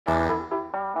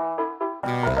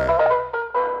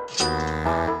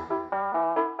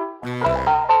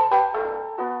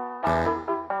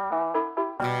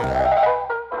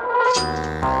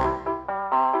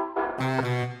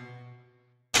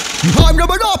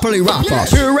properly wrap up.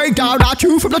 Peering down at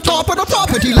you from the top of the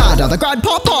property ladder. The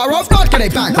grandpapa of not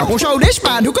getting back up will show this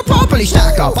man who can properly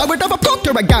stack up. I would never procter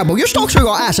and gamble your stocks or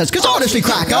your assets, cause honestly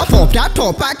crack up. Pop that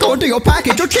top back onto your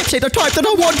package. Your chips ain't the type that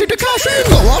I wanted to cash in.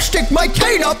 So I'll stick my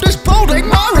cane up this balding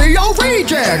Mario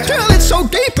reject till it's so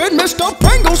deep in Mr.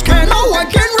 Pringles can no one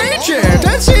can reach it.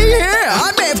 And see here,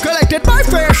 I may have collected my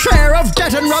fair share of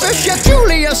debt and rubbish, yet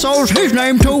Julius owes his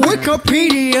name to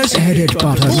Wikipedia's edit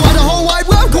button. Why the whole wide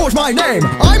world calls my name?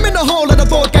 I'm in the hall of the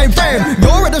board game fame.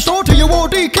 You're in the store till you all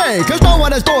decay, cause no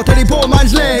one has bought any poor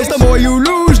man's lays. The more you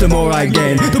lose, the more I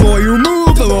gain. The more you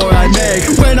move, the more I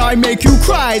make. When I make you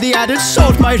cry, the added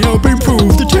salt might help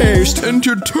improve the taste. And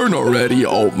your turn already,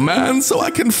 old man, so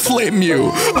I can flame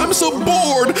you. I'm so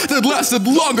bored that lasted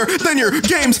longer than your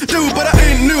games do, but I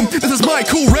ain't new. This is my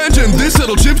cool ranch, and this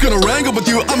little chip's gonna wrangle with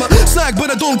you. I'm a snack, but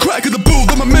I don't crack at the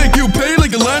booth. I'ma make you pay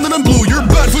like a landed on blue. You're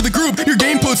bad for the group. Your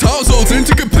game puts households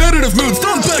into competitive moods.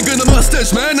 Don't beg in the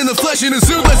mustache man in the flesh in a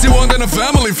suit less you want than a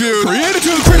family feud. Created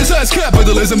to criticize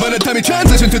capitalism, by the time he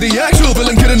transitioned to the actual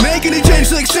villain, couldn't make any change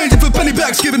to exchange it for penny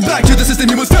backs given back to the system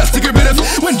he was best to get rid of.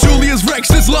 When Julius wrecks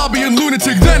this lobby and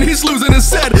lunatic, then he's losing his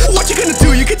head. What you gonna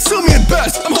do? You can sue me at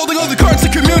best. I'm holding all the cards to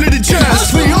community chest.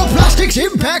 As for your plastic's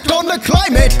impact on the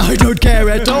climate, I don't care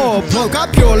at all. Bloke,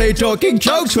 I'm purely talking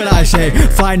jokes when I say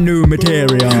find new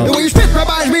material. The way you spit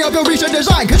reminds me of your recent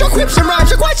design, cause your quips and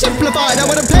rhymes are quite simplified. I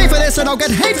wouldn't pay for this and I'll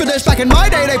get hate for this. Back in my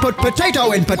day they put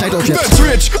potato in potato chips. That's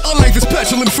rich, unlike this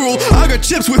petulant fool. I got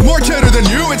chips with more cheddar than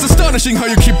you. It's astonishing how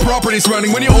you keep properties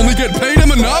running when you only get paid in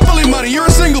monopoly money. You're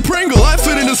a single Pringle, I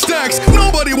fit into stacks.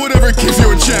 Nobody would ever give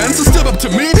you a chance. So step up to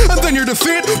me and then your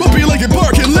defeat will be like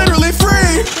embarking literally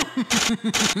free.